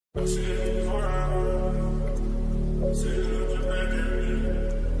Why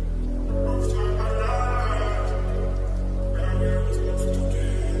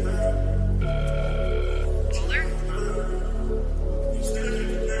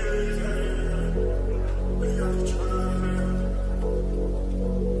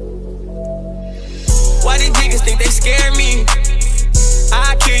these niggas think they scare me?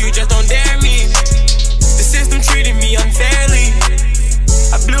 I'll kill you, just don't dare me. The system treated me unfairly.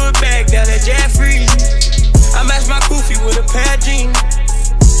 I blew it back down at Jeffrey. I matched my goofy with a pair of jeans.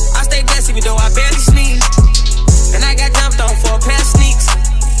 I stay blessed even though I barely sneeze. And I got jumped on for a pair of sneaks.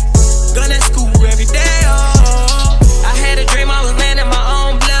 Gun at school every day, oh. I had a dream I was landing my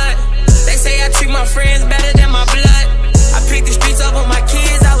own blood. They say I treat my friends better than my blood. I picked the streets up on my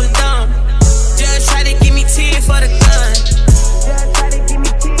kids, I was dumb. Judge tried to give me 10 for the gun.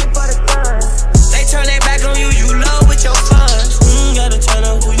 They turn their back on you, you love with your funds. Gotta turn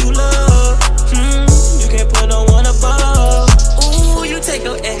on who you love. You can't put no one above. Ooh, you take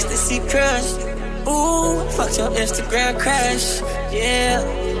your ecstasy crush. Ooh, fuck your Instagram crash. Yeah,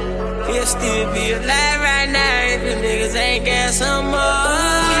 he'll still be alive right now if the niggas ain't got some more.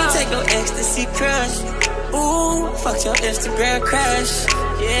 Ooh, you take your ecstasy crush. Ooh, fuck your Instagram crash.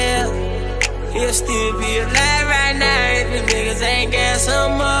 Yeah, he'll still be alive right now if the niggas ain't got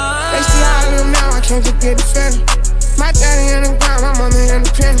some more. They see how I live now, I can't just get the feeling. My daddy in the ground, my mama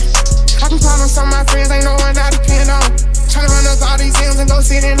independent. I can call on some of my friends, ain't no one I depend on. Tryna run up all these M's and go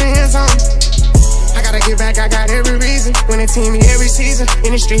sit in the end zone. I gotta get back, I got every reason. When they team me every season.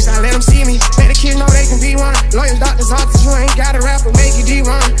 In the streets, I let them see me. Let the kids know they can be one. Lawyers, doctors, officers, you ain't gotta rap or make you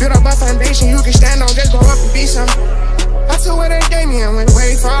D1. Build up a foundation you can stand on, just go up and be something. I took what they gave me and went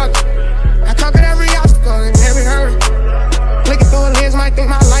way farther. I conquered every obstacle and every hurdle. Looking through a lens, might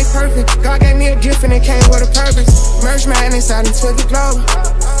think my life perfect. God gave me a gift and it came with a purpose. Merch madness out into the global.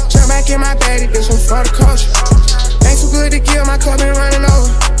 Jump back in my bag, this one's for the culture. Ain't too good to kill, my cup been running over.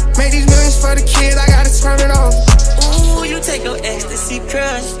 Make these millions for the kids, I gotta turn it over. Ooh, you take your ecstasy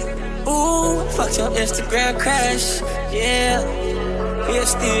crush. Ooh, fuck your Instagram crash. Yeah, he'll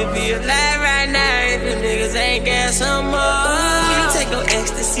still be alive right now if the niggas ain't got some more. Ooh, you take your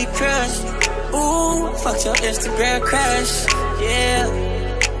ecstasy crush. Ooh, fuck your Instagram crash. Yeah,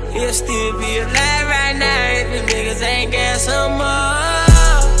 he'll still be alive right now if the niggas ain't got some more.